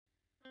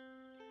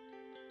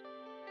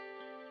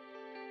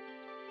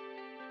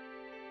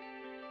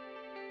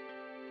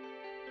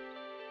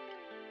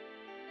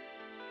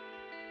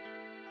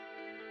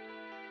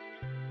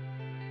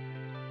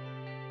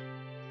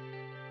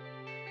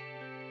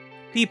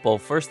People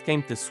first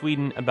came to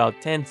Sweden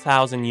about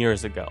 10,000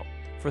 years ago.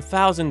 For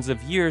thousands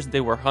of years, they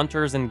were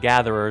hunters and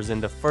gatherers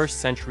in the 1st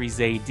centuries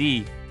AD.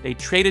 They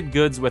traded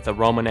goods with the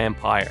Roman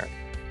Empire.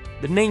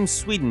 The name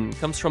Sweden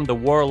comes from the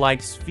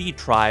warlike Swede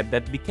tribe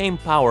that became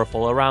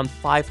powerful around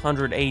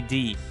 500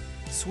 AD.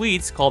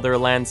 Swedes call their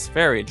land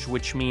Sverige,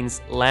 which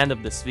means land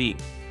of the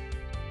Svede.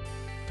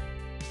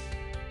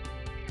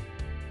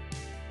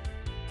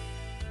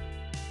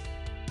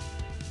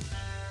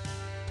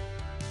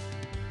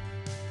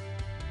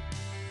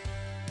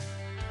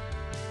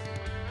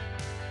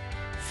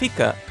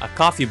 Fika, a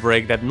coffee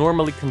break that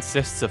normally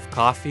consists of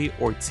coffee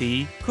or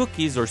tea,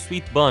 cookies or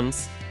sweet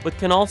buns, but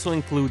can also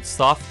include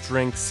soft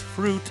drinks,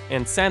 fruit,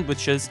 and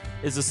sandwiches,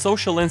 is a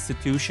social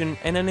institution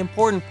and an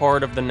important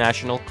part of the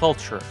national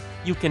culture.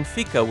 You can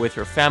fika with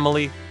your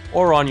family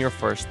or on your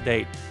first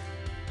date.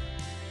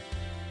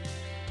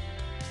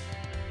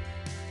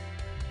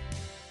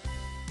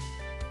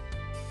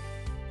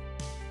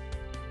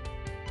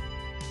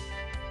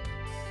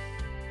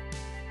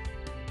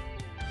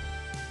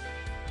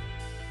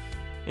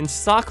 In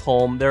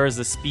Stockholm, there is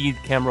a speed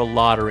camera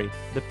lottery.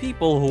 The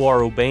people who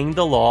are obeying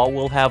the law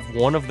will have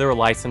one of their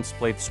license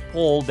plates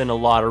pulled in a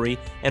lottery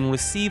and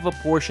receive a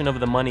portion of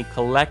the money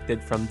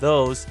collected from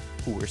those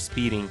who were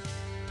speeding.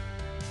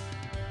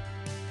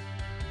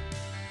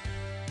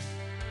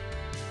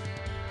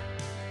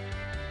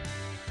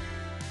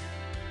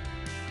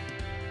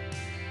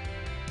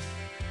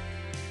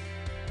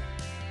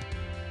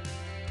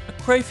 A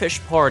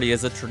crayfish party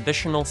is a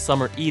traditional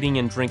summer eating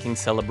and drinking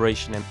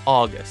celebration in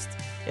August.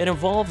 It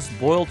involves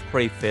boiled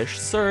crayfish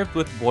served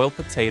with boiled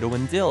potato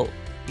and dill.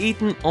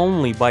 Eaten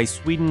only by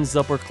Sweden's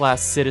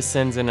upper-class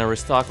citizens and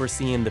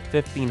aristocracy in the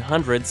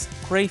 1500s,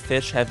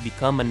 crayfish have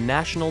become a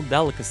national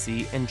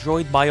delicacy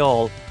enjoyed by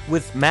all,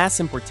 with mass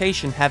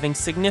importation having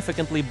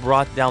significantly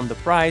brought down the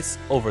price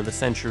over the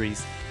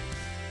centuries.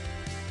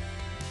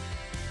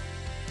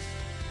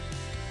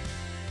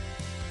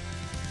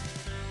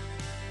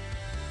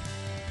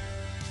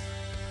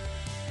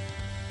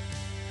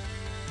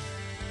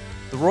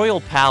 The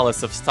Royal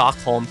Palace of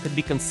Stockholm could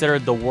be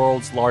considered the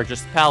world's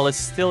largest palace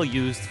still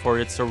used for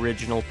its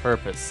original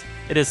purpose.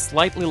 It is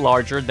slightly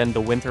larger than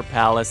the Winter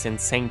Palace in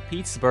St.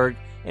 Petersburg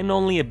and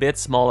only a bit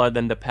smaller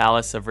than the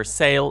Palace of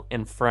Versailles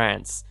in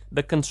France.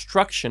 The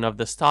construction of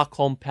the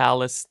Stockholm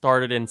Palace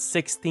started in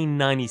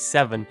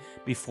 1697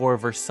 before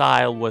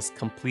Versailles was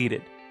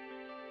completed.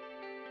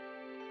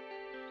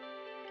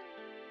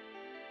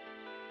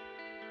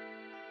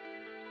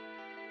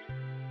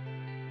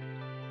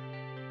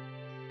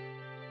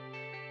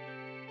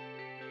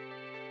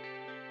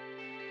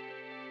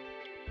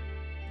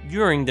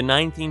 During the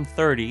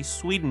 1930s,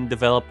 Sweden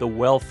developed a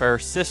welfare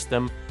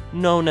system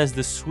known as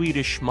the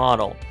Swedish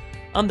model.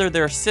 Under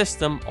their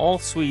system, all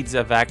Swedes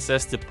have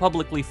access to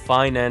publicly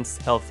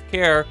financed health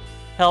care,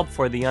 help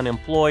for the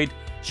unemployed,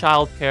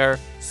 childcare,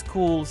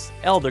 schools,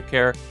 elder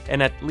care,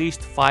 and at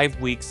least 5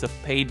 weeks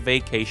of paid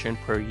vacation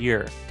per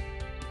year.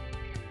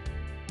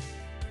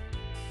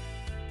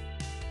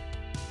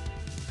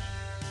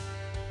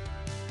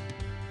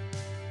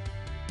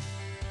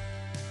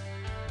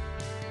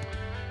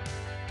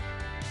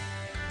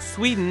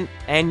 Sweden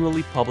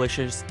annually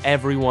publishes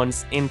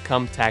everyone's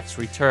income tax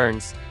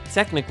returns.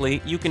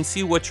 Technically, you can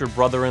see what your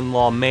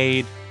brother-in-law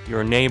made,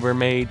 your neighbor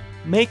made.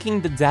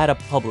 Making the data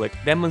public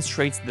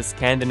demonstrates the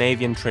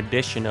Scandinavian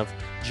tradition of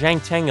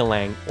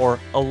jantegelang, or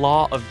a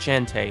law of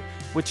gente,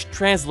 which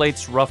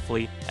translates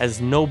roughly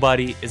as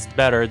nobody is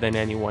better than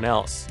anyone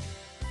else.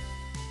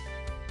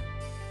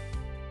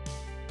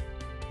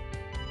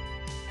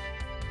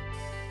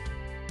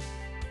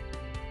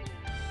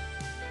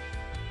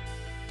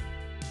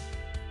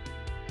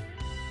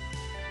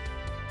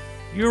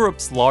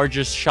 Europe's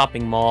largest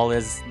shopping mall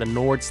is the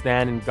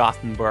Nordstrand in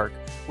Gothenburg,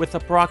 with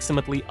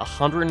approximately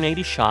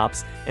 180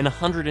 shops and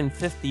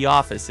 150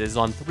 offices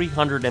on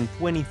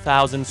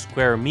 320,000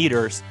 square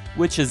meters,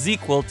 which is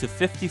equal to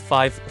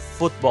 55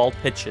 football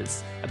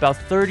pitches. About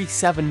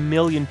 37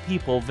 million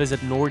people visit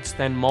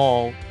Nordstrand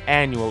Mall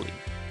annually.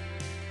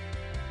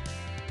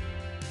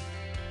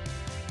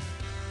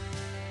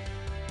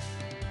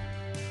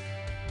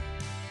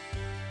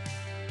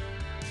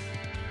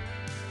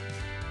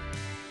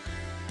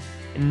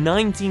 In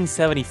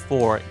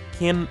 1974,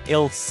 Kim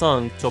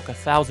Il-sung took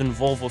 1,000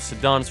 Volvo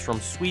sedans from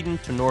Sweden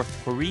to North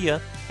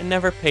Korea and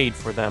never paid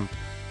for them.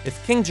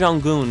 If King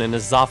Jong-un and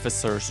his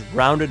officers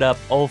rounded up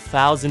all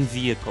 1,000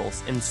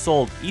 vehicles and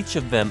sold each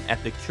of them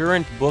at the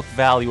current book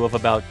value of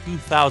about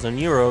 2,000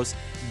 euros,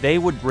 they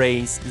would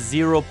raise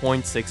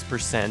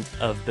 0.6%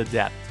 of the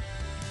debt.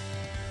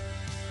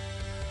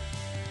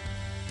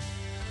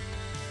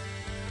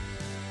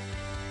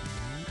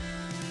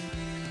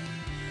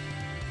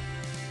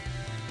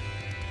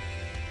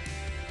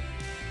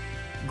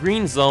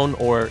 Green Zone,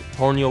 or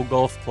Tornio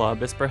Golf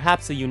Club, is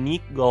perhaps a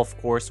unique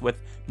golf course with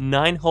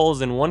 9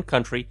 holes in one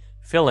country,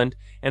 Finland,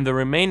 and the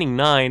remaining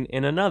 9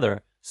 in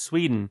another,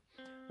 Sweden.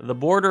 The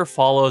border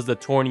follows the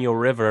Tornio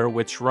River,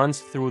 which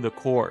runs through the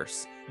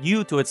course.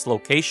 Due to its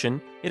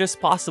location, it is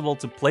possible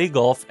to play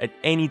golf at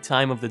any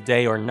time of the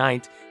day or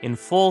night in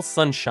full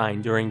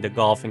sunshine during the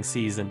golfing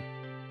season.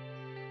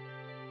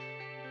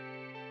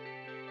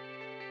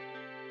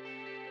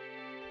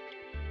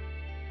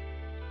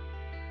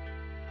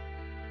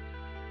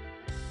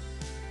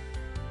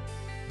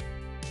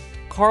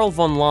 Carl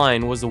von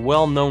Linné was a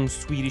well-known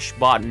Swedish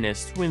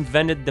botanist who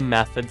invented the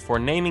method for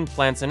naming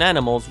plants and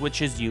animals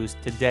which is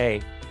used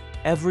today.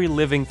 Every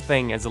living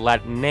thing has a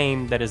Latin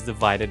name that is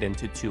divided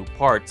into two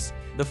parts.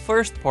 The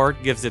first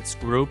part gives its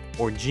group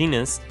or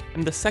genus,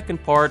 and the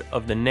second part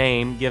of the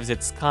name gives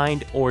its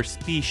kind or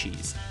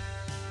species.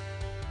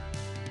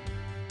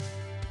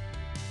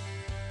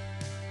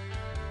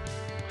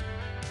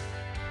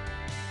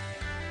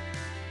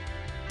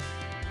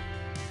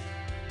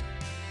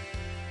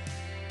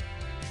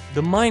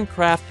 The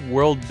Minecraft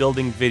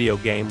world-building video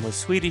game was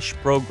Swedish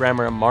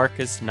programmer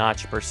Marcus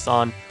Notch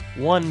Persson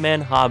one-man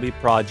hobby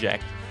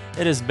project.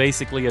 It is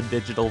basically a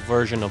digital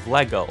version of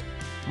Lego.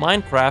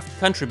 Minecraft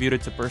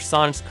contributed to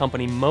Persson's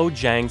company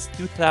Mojang's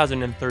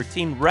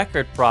 2013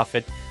 record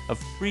profit of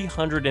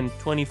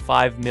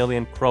 325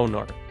 million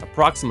kronor,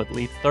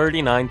 approximately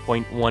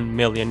 $39.1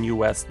 million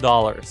US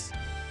dollars.